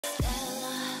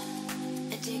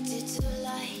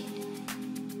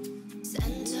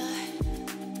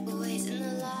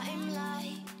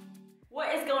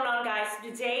What is going on, guys?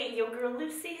 Today your girl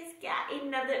Lucy has got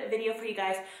another video for you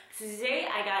guys. So today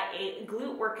I got a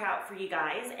glute workout for you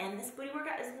guys, and this booty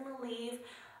workout is going to leave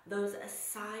those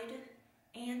side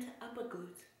and upper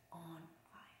glutes on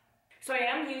fire. So I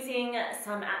am using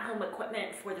some at-home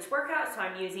equipment for this workout. So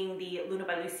I'm using the Luna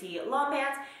by Lucy lawn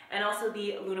bands and also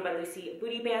the Luna by Lucy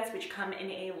booty bands, which come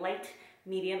in a light,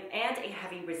 medium, and a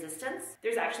heavy resistance.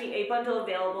 There's actually a bundle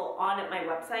available on my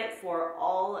website for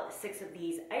all 6 of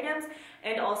these items,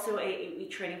 and also a 8-week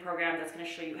training program that's going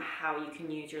to show you how you can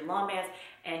use your lawn bands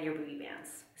and your booty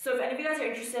bands. So if any of you guys are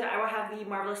interested, I will have the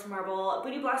Marvelous Marble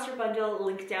Booty Blaster bundle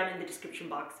linked down in the description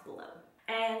box below.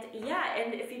 And yeah,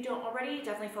 and if you don't already,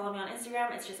 definitely follow me on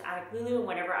Instagram. It's just @Lulu, and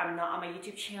whenever I'm not on my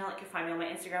YouTube channel, you can find me on my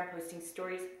Instagram posting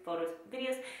stories, photos,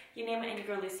 videos, you name it, and your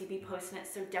girl Lucy be posting it.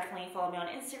 So definitely follow me on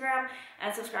Instagram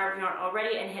and subscribe if you aren't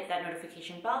already, and hit that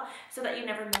notification bell so that you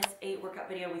never miss a workout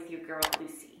video with your girl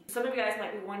Lucy. Some of you guys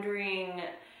might be wondering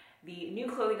the new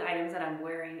clothing items that I'm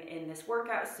wearing in this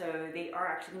workout. So they are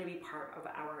actually going to be part of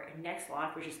our next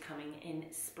launch, which is coming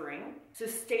in spring. So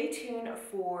stay tuned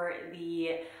for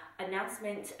the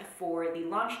announcement for the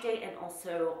launch date, and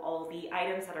also all the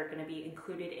items that are going to be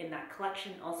included in that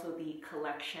collection, also the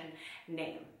collection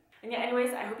name. And yeah,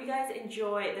 anyways, I hope you guys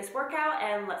enjoy this workout,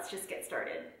 and let's just get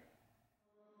started.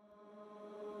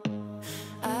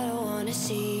 I don't want to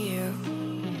see you,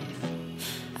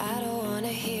 I don't want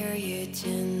to hear you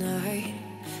tonight,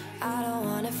 I don't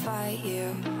want to fight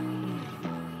you,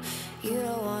 you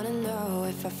don't want to know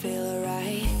if I feel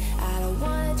alright, I don't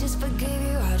want to just forgive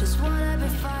you, I just want to be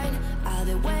fine, I'll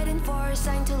be waiting for a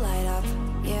sign to light up,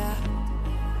 yeah,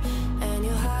 and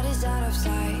your heart is out of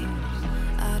sight,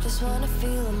 I just want to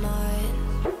feel mine.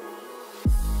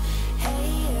 Hey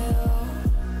you,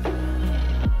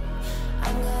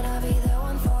 I'm gonna be the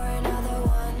one for another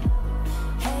one.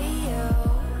 Hey you,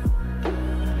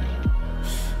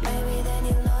 maybe then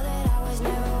you'll know that I was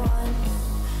never one.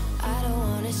 I don't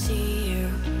wanna see you,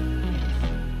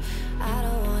 I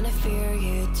don't wanna fear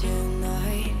you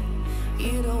tonight,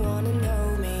 you don't wanna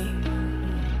know me,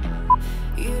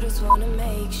 you just wanna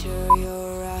make sure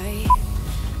you're right.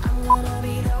 I'm gonna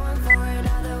be the one for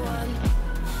another one,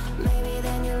 maybe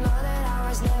then you'll know that I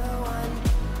was never one.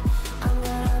 I'm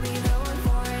gonna be the one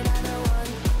for another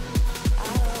one, I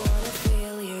don't wanna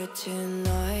feel you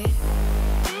tonight.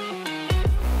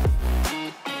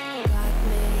 Got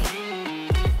me, got me,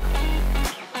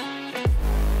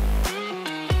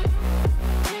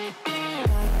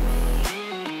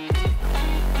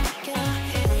 can I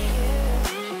feel you?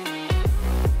 Got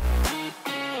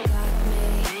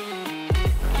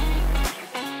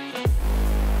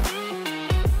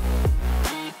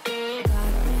me,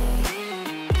 got me,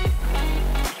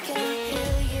 can I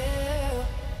feel you?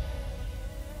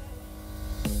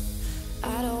 I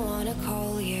don't wanna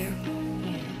call you,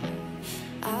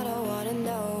 I don't wanna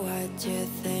know what you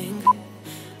think,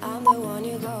 I'm the one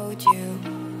you go to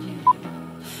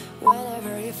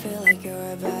whenever you feel like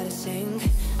you're about to sink.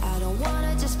 I don't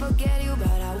wanna just forget you,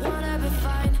 but I wanna be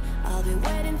fine, I'll be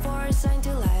waiting for a sign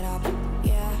to light up,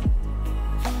 yeah,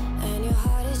 and your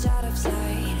heart is out of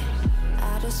sight,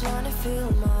 I just wanna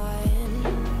feel mine.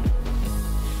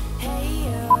 Hey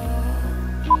you,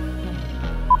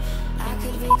 I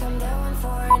could become the one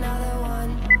for another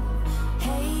one.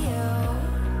 Hey you,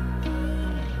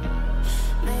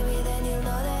 maybe then you'll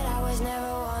know that I was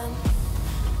never one.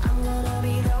 I'm gonna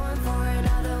be the one for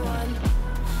another one,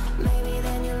 maybe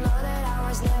then you'll know that I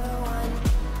was never one.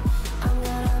 I'm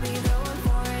gonna be the one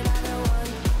for another one,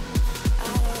 I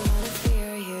don't wanna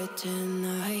fear you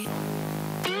tonight.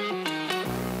 Got me,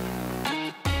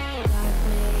 got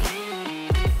me,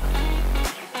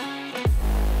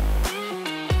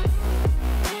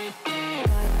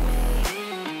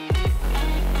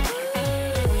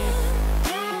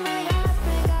 yeah, my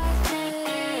got me,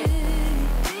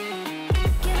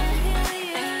 can I hear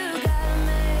you? Got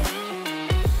me,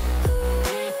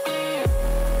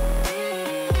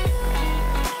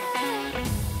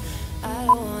 I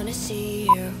don't wanna see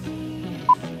you,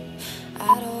 I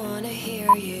don't wanna hear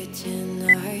you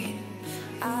tonight,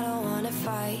 I don't wanna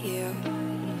fight you,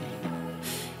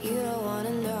 you don't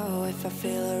wanna know if I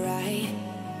feel alright.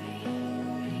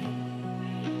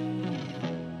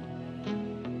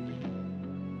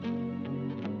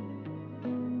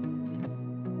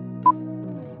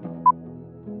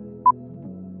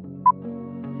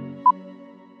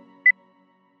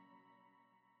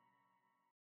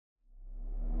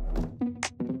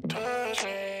 Touch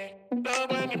me, love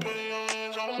when you put your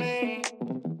hands on me.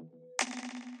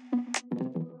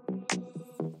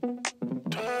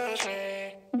 Touch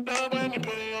me, love when you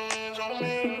put your hands on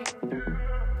me.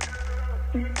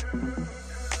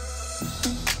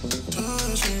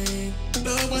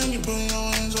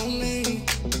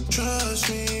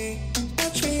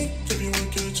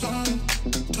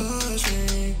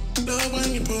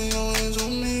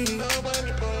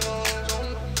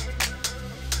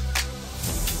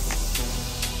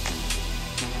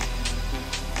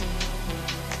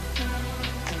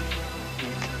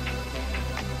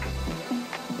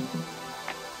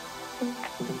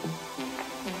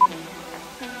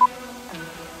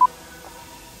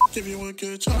 Give you a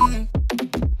good time.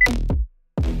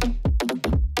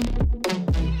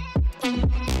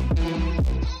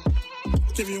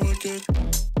 Give you a good.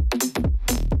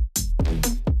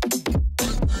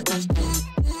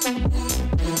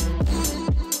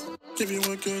 Give you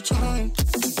a good time.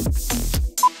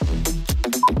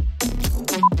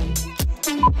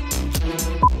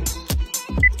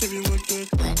 Give you a good.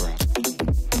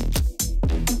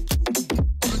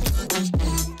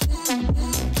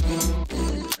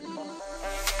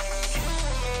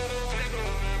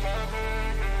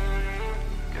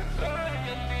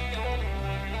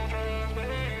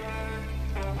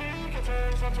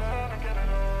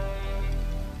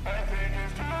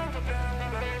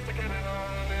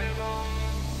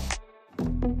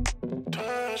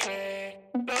 Touch me,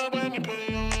 love when you put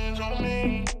your hands on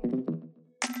me.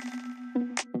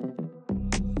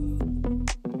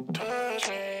 Touch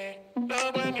me,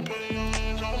 love when you put your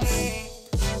hands on me.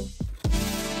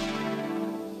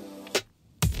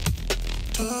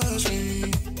 Touch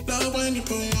me, love when you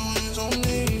put your hands on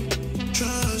me.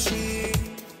 Trust me,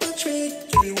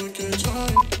 give you a good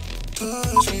time.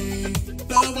 Touch me,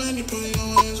 love when you put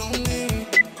your hands on me.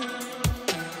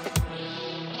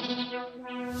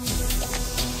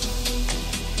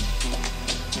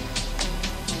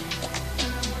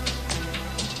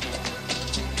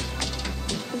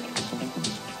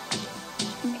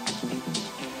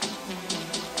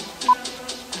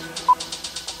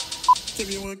 Give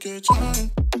you a good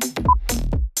time.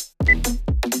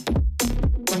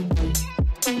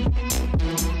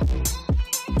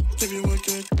 Give you a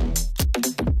good.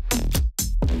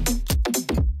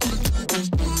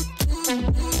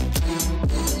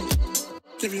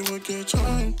 Give you a good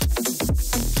time.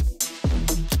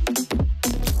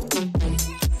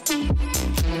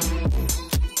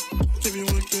 Give you a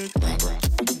good.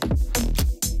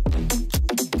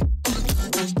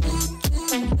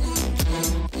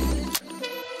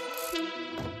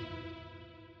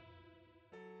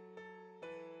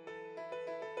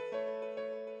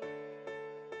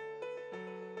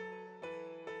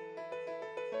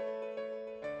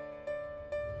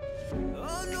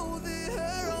 I know the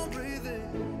air I'm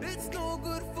breathing, it's no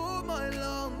good for my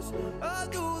lungs. I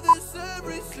do this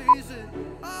every season,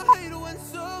 I hate when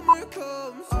summer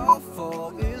comes. I'll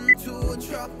fall into a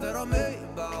trap that I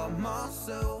made by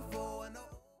myself.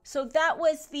 So that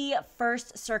was the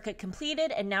first circuit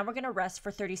completed, and now we're going to rest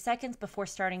for 30 seconds before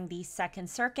starting the second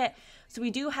circuit. So we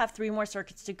do have 3 more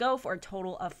circuits to go for a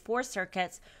total of 4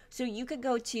 circuits. So you could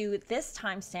go to this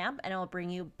timestamp and it will bring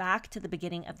you back to the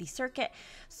beginning of the circuit.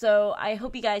 So I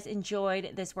hope you guys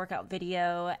enjoyed this workout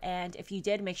video, and if you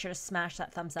did, make sure to smash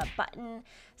that thumbs up button,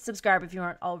 subscribe if you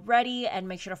aren't already, and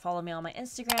make sure to follow me on my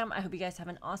Instagram. I hope you guys have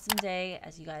an awesome day,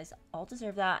 as you guys all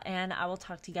deserve that, and I will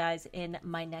talk to you guys in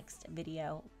my next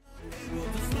video. Able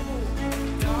to slow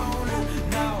down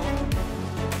now.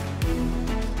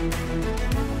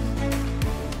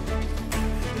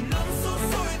 And I'm so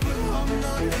sorry, but I'm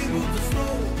not able to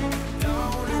slow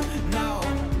down now.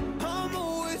 I'm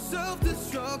always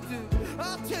self-destructive.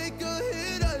 I take a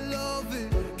hit, I love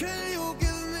it. Can you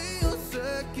give me a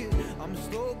second? I'm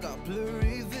slow, got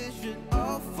blurry vision.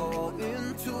 I fall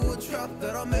into a trap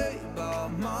that I made by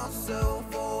myself.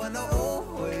 Oh, and I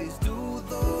always do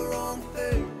the wrong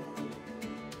thing.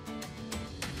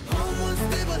 I'm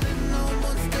unstable and I'm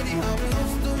unsteady. I've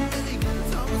lost a million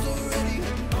times already.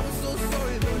 I'm so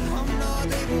sorry, but I'm not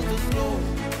able to slow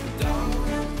down.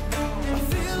 I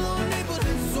feel unable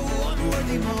and so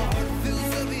unworthy. My heart feels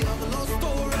heavy, I've lost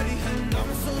already. And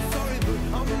I'm so sorry, but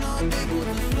I'm not able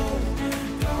to slow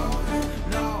down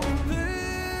now.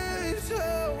 Please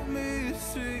help me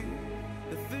see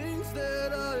the things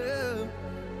that I am.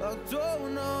 I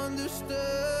don't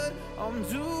understand. I'm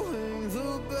doing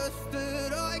the best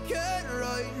that I can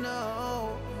right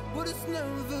now, but it's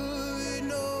never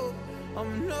enough.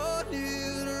 I'm not here.